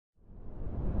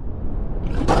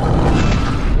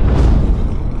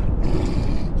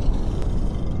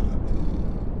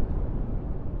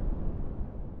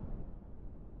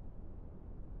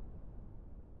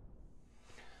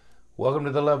Welcome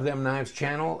to the Love Them Knives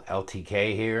channel.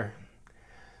 LTK here.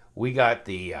 We got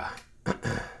the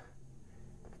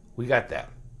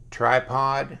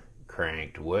tripod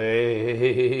cranked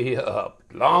way up,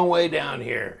 long way down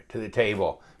here to the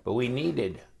table, but we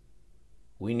needed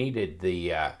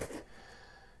the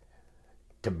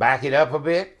to back it up a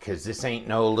bit, because this ain't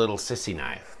no little sissy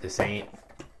knife. This ain't,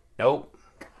 nope,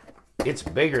 it's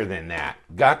bigger than that.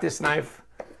 Got this knife,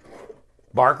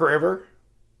 Bark River,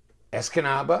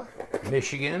 Escanaba,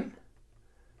 Michigan,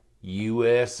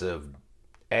 US of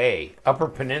A. Upper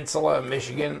Peninsula of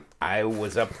Michigan. I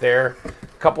was up there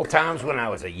a couple times when I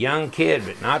was a young kid,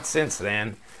 but not since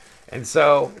then. And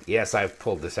so, yes, I've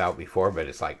pulled this out before, but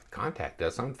it's like, contact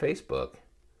us on Facebook.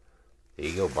 There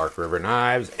you go, Bark River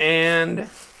Knives. And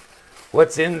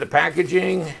what's in the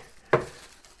packaging?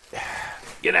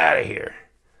 Get out of here.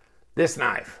 This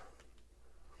knife.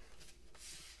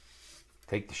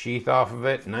 Take the sheath off of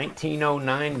it.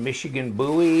 1909 Michigan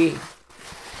Bowie.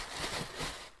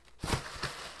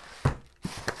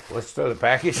 Let's throw the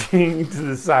packaging to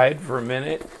the side for a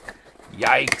minute.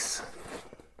 Yikes.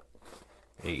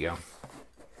 There you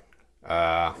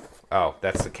go. Oh,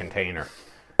 that's the container.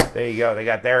 There you go. They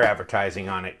got their advertising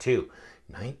on it too.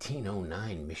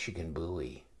 1909 Michigan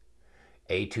Bowie.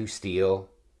 A2 steel,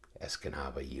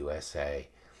 Escanaba, USA.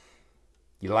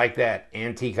 You like that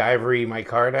antique ivory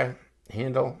micarta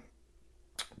handle?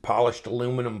 Polished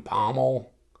aluminum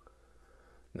pommel.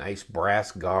 Nice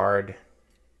brass guard.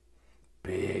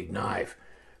 Big knife.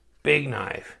 Big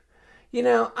knife. You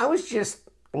know, I was just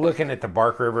looking at the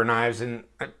Bark River knives, and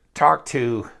I talked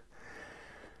to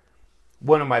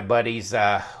one of my buddies,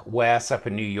 Wes, up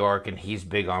in New York, and he's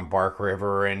big on Bark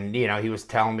River. And, you know, he was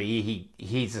telling me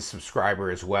he's a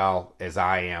subscriber as well as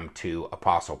I am to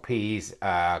Apostle P's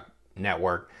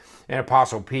network. And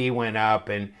Apostle P went up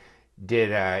and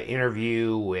did an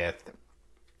interview with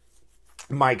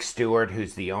Mike Stewart,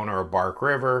 who's the owner of Bark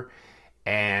River,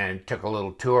 and took a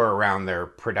little tour around their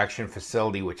production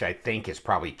facility, which I think has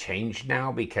probably changed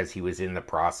now because he was in the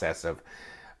process of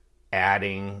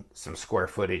adding some square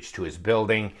footage to his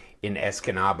building in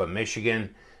Escanaba,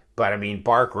 Michigan. But I mean,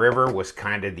 Bark River was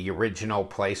kind of the original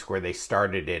place where they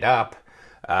started it up.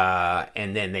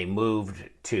 And then they moved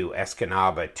to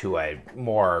Escanaba to a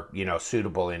more, you know,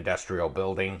 suitable industrial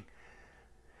building.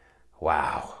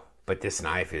 Wow. But this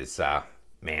knife is,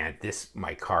 man, this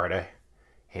micarta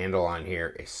handle on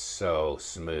here is so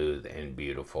smooth and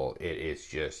beautiful. It is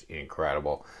just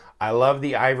incredible. I love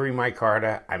the ivory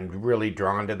micarta. I'm really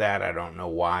drawn to that. I don't know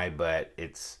why, but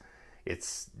it's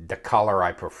the color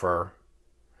I prefer.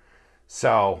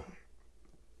 So,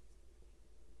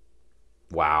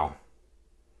 wow.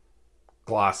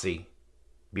 Glossy,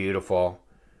 beautiful.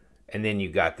 And then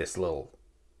you got this little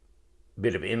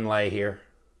bit of inlay here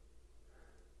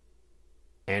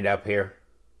and up here.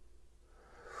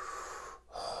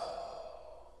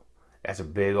 That's a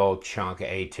big old chunk of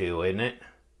A2, isn't it?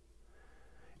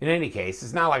 In any case,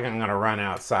 it's not like I'm going to run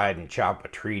outside and chop a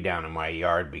tree down in my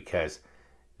yard, because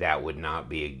that would not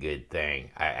be a good thing.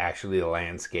 Actually, the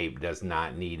landscape does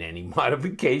not need any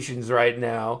modifications right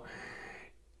now.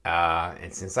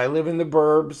 And since I live in the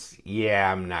burbs,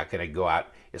 yeah, I'm not going to go out,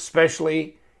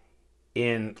 especially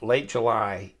in late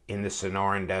July in the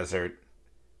Sonoran Desert.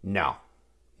 No.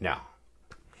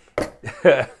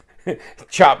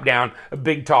 Chop down a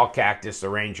big tall cactus, the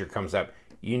ranger comes up.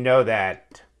 You know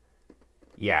that,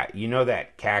 yeah, you know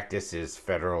that cactus is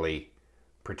federally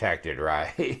protected,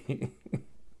 right?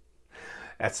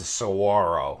 That's a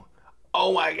saguaro.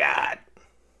 Oh my God.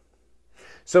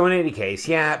 So in any case,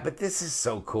 yeah, but this is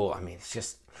so cool. I mean, it's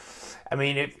just, I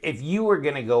mean, if you were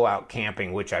going to go out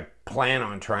camping, which I plan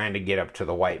on trying to get up to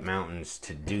the White Mountains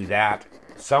to do that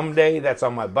someday, that's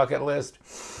on my bucket list.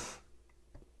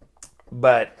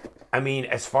 But, I mean,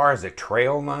 as far as a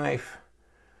trail knife,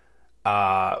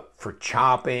 for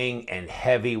chopping and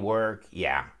heavy work,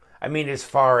 yeah. I mean, as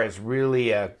far as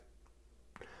really a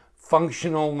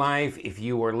functional knife, if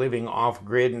you were living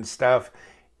off-grid and stuff,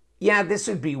 yeah, this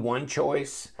would be one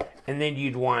choice. And then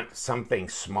you'd want something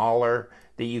smaller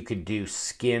that you could do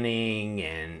skinning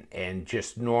and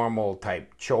just normal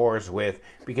type chores with,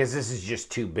 because this is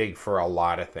just too big for a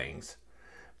lot of things.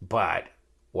 But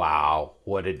wow,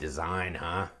 what a design,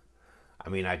 huh? I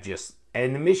mean,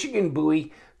 and the Michigan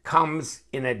Bowie comes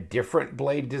in a different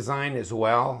blade design as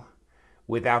well,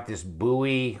 without this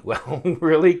Bowie, well,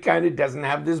 really kind of doesn't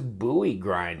have this Bowie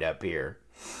grind up here.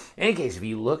 In any case, if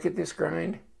you look at this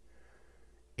grind,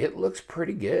 it looks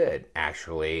pretty good,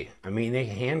 actually. I mean, they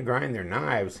hand grind their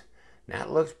knives. That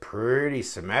looks pretty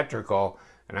symmetrical.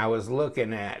 And I was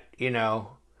looking at, you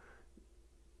know,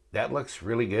 that looks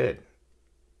really good.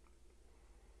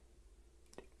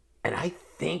 And I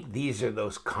think these are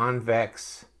those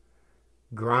convex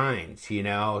grinds, you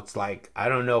know. It's like, I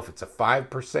don't know if it's a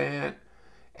 5%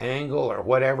 angle or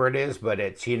whatever it is, but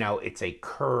it's, you know, it's a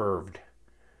curved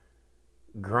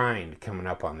grind coming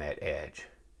up on that edge.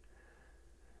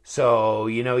 So,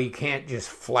 you know, you can't just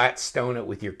flat stone it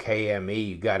with your KME.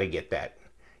 You got to get that.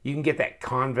 You can get that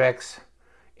convex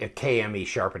KME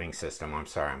sharpening system. I'm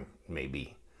sorry, I'm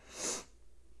maybe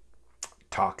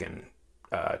talking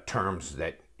terms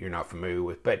that you're not familiar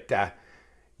with. But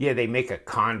yeah, they make a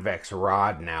convex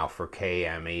rod now for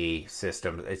KME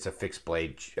system. It's a fixed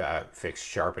blade, fixed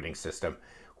sharpening system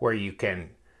where you can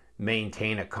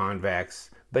maintain a convex.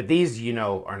 But these, you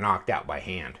know, are knocked out by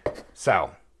hand.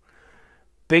 So,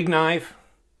 big knife.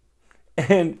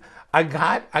 And I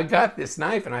got this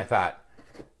knife and I thought,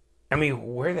 I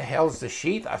mean, where the hell's the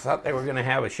sheath? I thought they were going to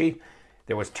have a sheath.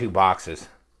 There was 2 boxes.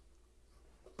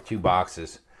 2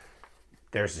 boxes.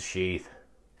 There's the sheath.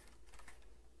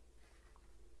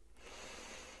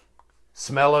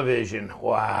 Smell-o-vision.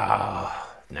 Wow.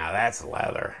 Now that's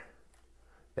leather.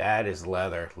 That is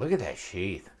leather. Look at that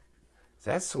sheath. Is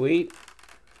that sweet?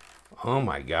 Oh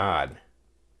my God.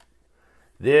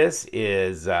 This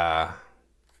is, yeah,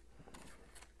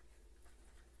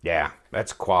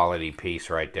 that's a quality piece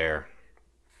right there.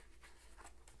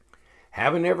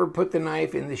 Haven't ever put the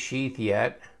knife in the sheath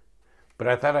yet, but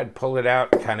I thought I'd pull it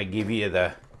out and kind of give you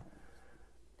the,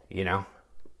 you know,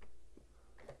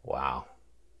 wow.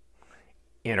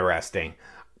 Interesting.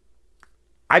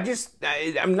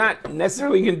 I'm not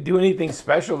necessarily going to do anything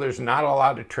special. There's not a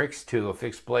lot of tricks to a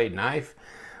fixed blade knife,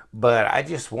 but I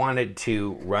just wanted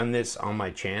to run this on my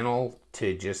channel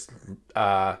to just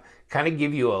kind of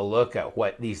give you a look at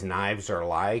what these knives are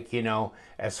like, you know,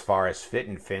 as far as fit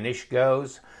and finish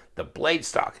goes. The blade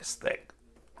stock is thick.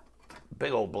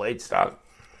 Big old blade stock.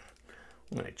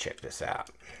 I'm going to check this out.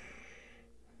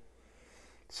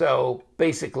 So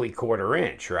basically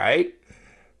 1/4 inch, right?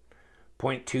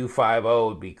 0.250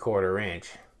 would be 1/4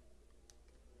 inch,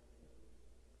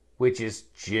 which is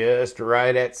just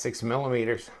right at 6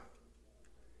 millimeters.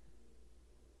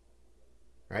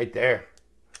 Right there.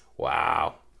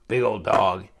 Wow. Big old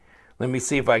dog. Let me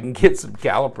see if I can get some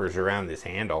calipers around this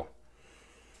handle.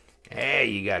 Hey,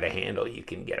 you got a handle you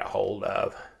can get a hold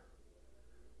of.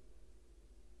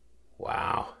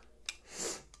 Wow.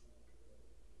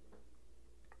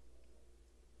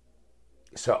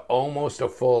 So almost a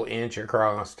full inch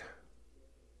across.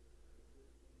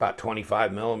 About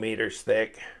 25 millimeters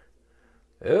thick.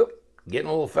 Oop, getting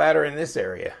a little fatter in this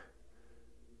area.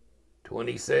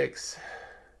 26.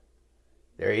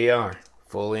 There you are,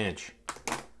 full inch.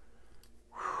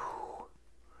 Whew.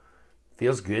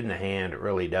 Feels good in the hand, it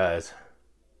really does.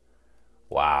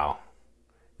 Wow.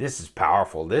 This is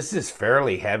powerful. This is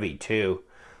fairly heavy too.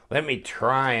 Let me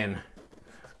try and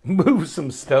move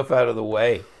some stuff out of the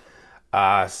way.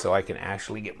 So I can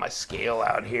actually get my scale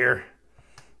out here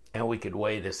and we could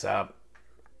weigh this up.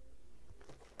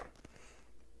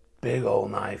 Big old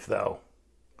knife though.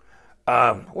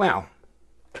 Well,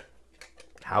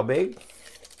 how big?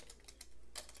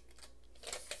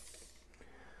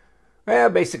 Well,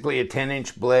 basically a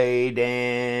 10-inch blade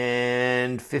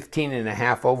and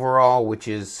 15.5 overall, which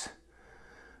is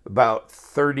about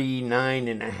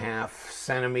 39.5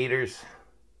 centimeters.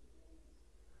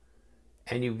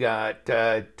 And you've got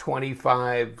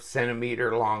 25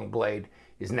 centimeter long blade.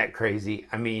 Isn't that crazy?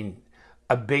 I mean,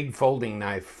 a big folding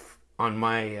knife on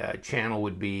my channel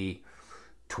would be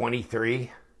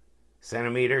 23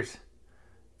 centimeters.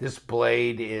 This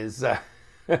blade is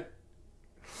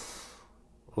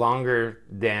longer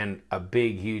than a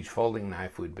big, huge folding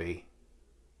knife would be.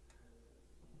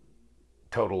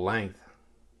 Total length,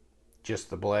 just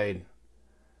the blade.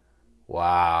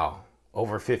 Wow.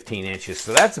 Over 15 inches.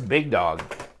 So that's a big dog.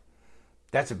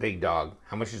 That's a big dog.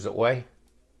 How much does it weigh?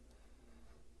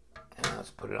 Let's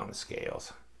put it on the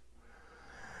scales.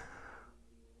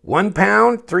 1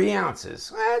 pound, 3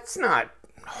 ounces. That's not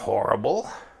horrible.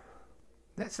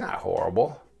 That's not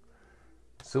horrible.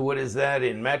 So what is that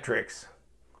in metrics?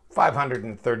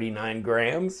 539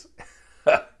 grams.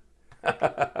 1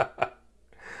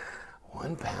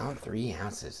 pound, 3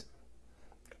 ounces.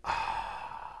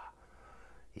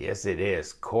 Yes, it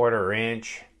is. 1/4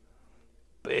 inch.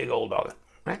 Big old dog.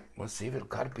 Right, let's see if it'll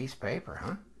cut a piece of paper,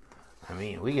 huh? I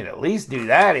mean, we can at least do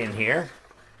that in here.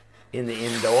 In the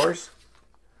indoors.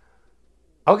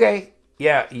 Okay.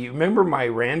 Yeah, you remember my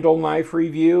Randall knife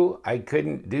review? I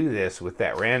couldn't do this with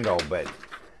that Randall, but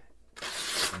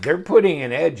they're putting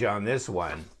an edge on this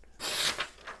one.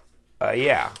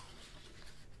 Yeah.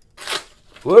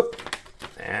 Whoop.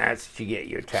 That's what you get.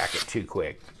 You attack it too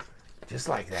quick. Just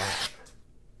like that.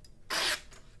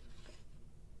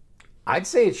 I'd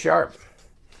say it's sharp.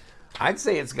 I'd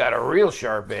say it's got a real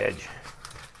sharp edge.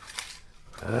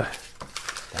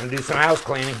 Time to do some house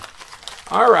cleaning.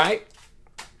 All right.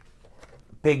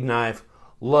 Big knife.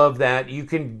 Love that. You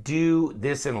can do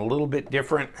this in a little bit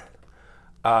different.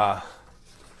 And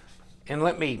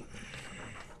let me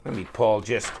pull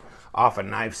just off a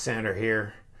knife center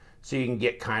here so you can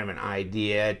get kind of an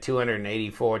idea.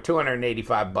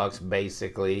 285 bucks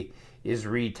basically is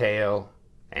retail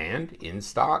and in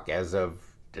stock as of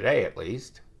today at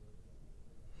least.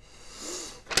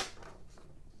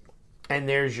 And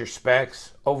there's your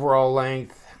specs: overall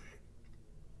length,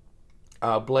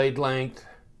 blade length,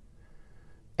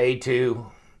 A2.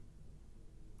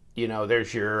 You know,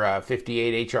 there's your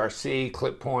 58 HRC,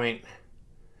 clip point,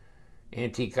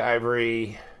 antique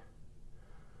ivory,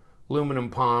 aluminum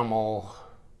pommel,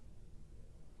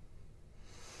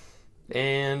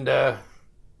 and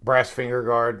brass finger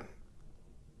guard.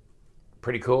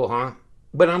 Pretty cool, huh?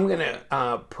 But I'm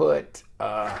gonna put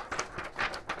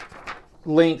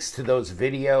links to those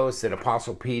videos that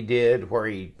Apostle P did where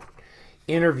he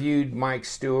interviewed Mike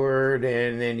Stewart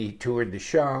and then he toured the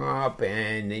shop,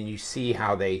 and then you see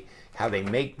how they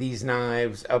make these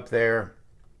knives up there,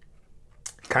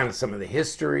 kind of some of the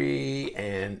history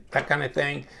and that kind of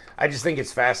thing. I just think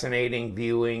it's fascinating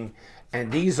viewing.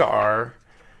 And these are,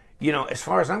 you know, as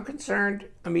far as I'm concerned,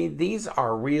 I mean, these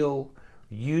are real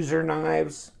user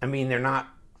knives. I mean, they're not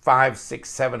 $500,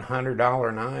 $600,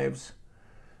 $700 knives.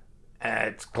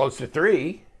 It's close to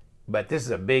 $300, but this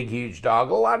is a big, huge dog.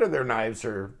 A lot of their knives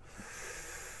are,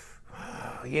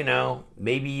 you know,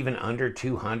 maybe even under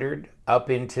 200, up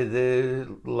into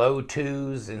the low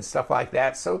twos and stuff like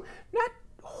that. So not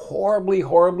horribly,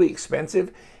 horribly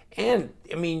expensive. And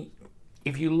I mean,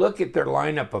 if you look at their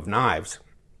lineup of knives,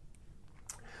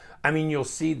 I mean, you'll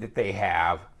see that they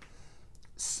have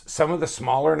some of the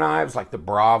smaller knives like the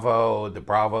Bravo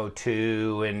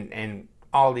 2, and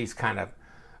all these kind of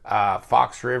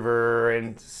Fox River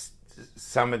and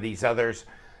some of these others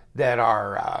that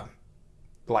are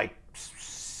like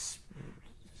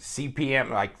CPM,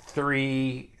 like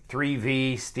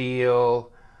 3V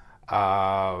steel.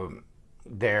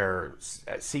 They're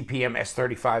CPM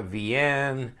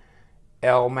S35VN,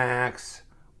 LMAX,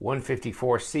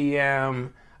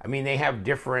 154CM. I mean, they have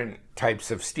different types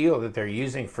of steel that they're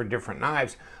using for different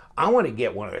knives. I want to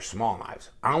get one of their small knives.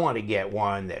 I want to get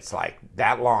one that's like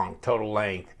that long, total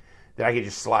length, that I could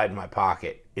just slide in my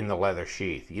pocket in the leather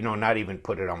sheath. You know, not even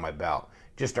put it on my belt.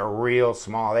 Just a real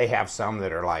small. They have some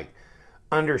that are like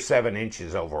under 7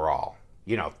 inches overall.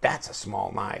 You know, that's a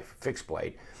small knife, fixed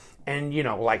blade. And, you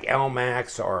know, like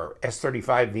LMAX or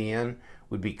S35VN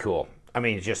would be cool. I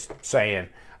mean, just saying.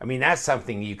 I mean, that's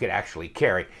something you could actually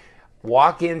carry.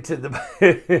 Walk into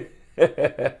the...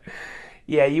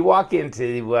 Yeah, you walk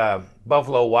into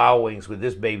Buffalo Wild Wings with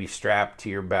this baby strapped to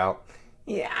your belt.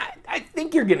 Yeah, I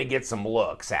think you're going to get some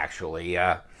looks, actually.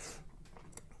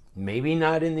 Maybe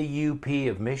not in the UP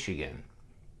of Michigan.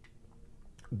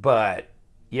 But,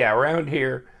 yeah, around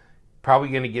here, probably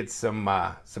going to get some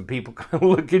people kind of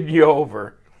looking you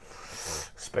over.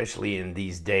 Especially in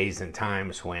these days and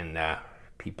times when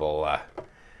people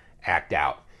act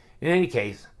out. In any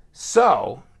case,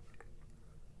 so...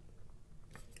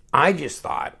 I just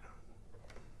thought,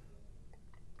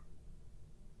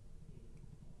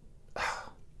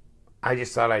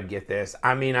 I'd get this.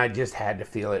 I mean, I just had to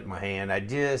feel it in my hand. I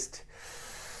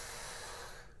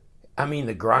mean,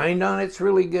 the grind on it's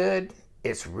really good.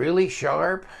 It's really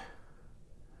sharp.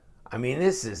 I mean,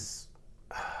 this is,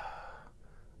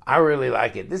 I really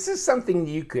like it. This is something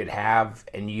you could have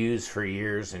and use for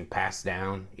years and pass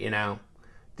down, you know,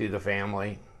 through the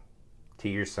family, to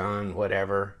your son,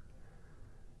 whatever.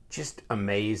 Just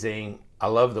amazing. I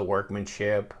love the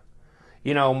workmanship.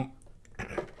 You know,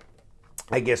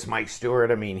 I guess Mike Stewart,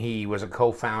 I mean, he was a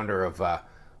co-founder of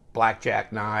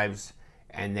Blackjack Knives,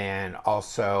 and then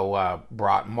also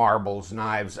brought Marbles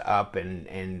Knives up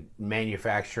and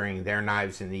manufacturing their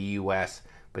knives in the U.S.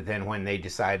 But then when they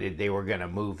decided they were going to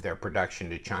move their production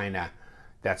to China,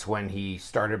 that's when he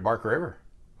started Bark River.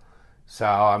 So,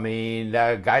 I mean,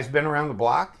 the guy's been around the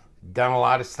block, done a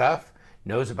lot of stuff,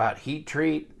 knows about heat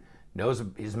treat, knows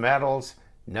his metals,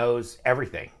 knows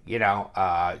everything, you know.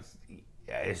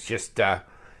 It's just a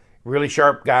really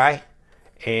sharp guy,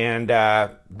 and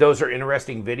those are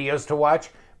interesting videos to watch.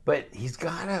 But he's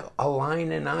got a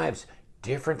line of knives,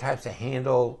 different types of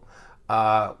handle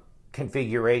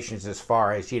configurations as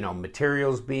far as, you know,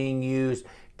 materials being used,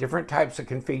 different types of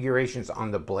configurations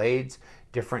on the blades,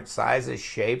 different sizes,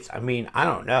 shapes. I mean, I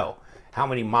don't know how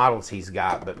many models he's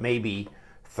got, but maybe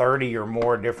 30 or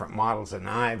more different models of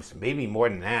knives, maybe more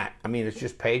than that. I mean, it's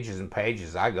just pages and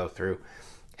pages I go through.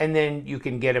 And then you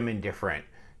can get them in different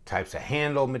types of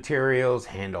handle materials,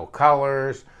 handle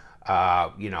colors,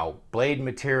 blade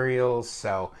materials.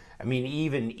 So, I mean,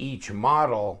 even each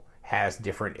model has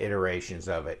different iterations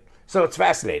of it. So it's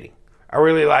fascinating. I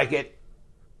really like it.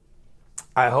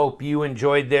 I hope you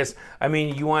enjoyed this. I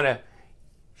mean,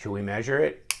 should we measure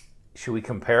it? Should we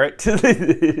compare it to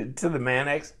the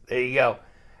Manix? There you go.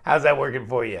 How's that working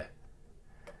for you?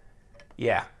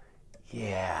 Yeah.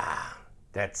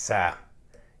 That's,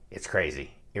 it's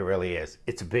crazy. It really is.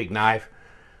 It's a big knife.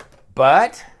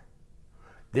 But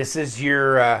this is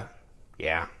your,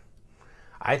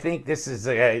 I think this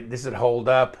would hold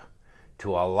up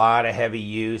to a lot of heavy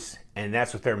use, and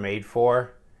that's what they're made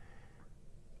for.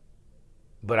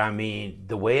 But I mean,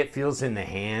 the way it feels in the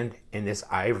hand, and this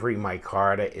ivory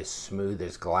micarta is smooth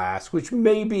as glass, which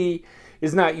maybe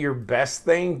is not your best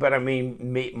thing, but I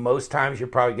mean, most times you're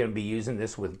probably going to be using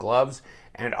this with gloves.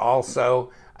 And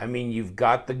also, I mean, you've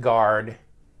got the guard,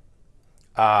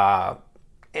 and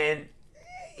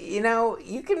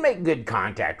you can make good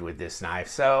contact with this knife.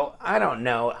 So I don't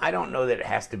know that it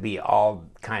has to be all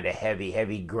kind of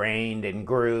heavy grained and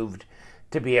grooved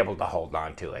to be able to hold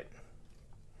on to it.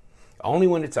 Only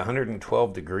when it's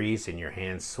 112 degrees and your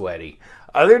hand's sweaty.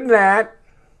 Other than that,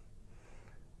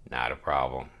 not a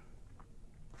problem.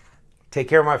 Take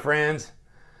care, my friends.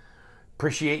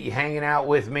 Appreciate you hanging out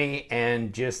with me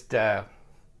and just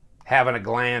having a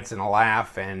glance and a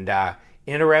laugh. And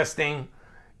interesting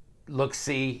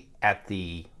look-see at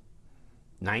the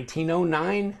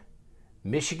 1909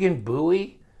 Michigan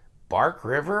Bowie Bark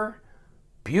River.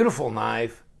 Beautiful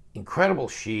knife, incredible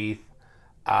sheath.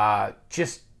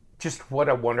 Just what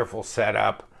a wonderful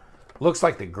setup. Looks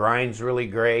like the grind's really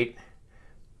great.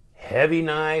 Heavy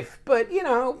knife, but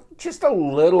just a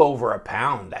little over a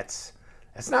pound. That's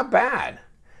not bad.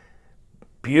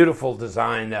 Beautiful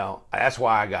design though. That's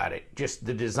why I got it. Just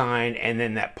the design and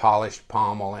then that polished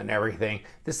pommel and everything.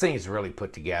 This thing is really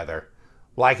put together.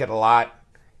 Like it a lot.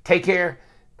 Take care.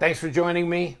 Thanks for joining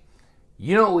me.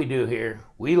 You know what we do here.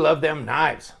 We love them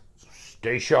knives.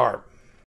 Stay sharp.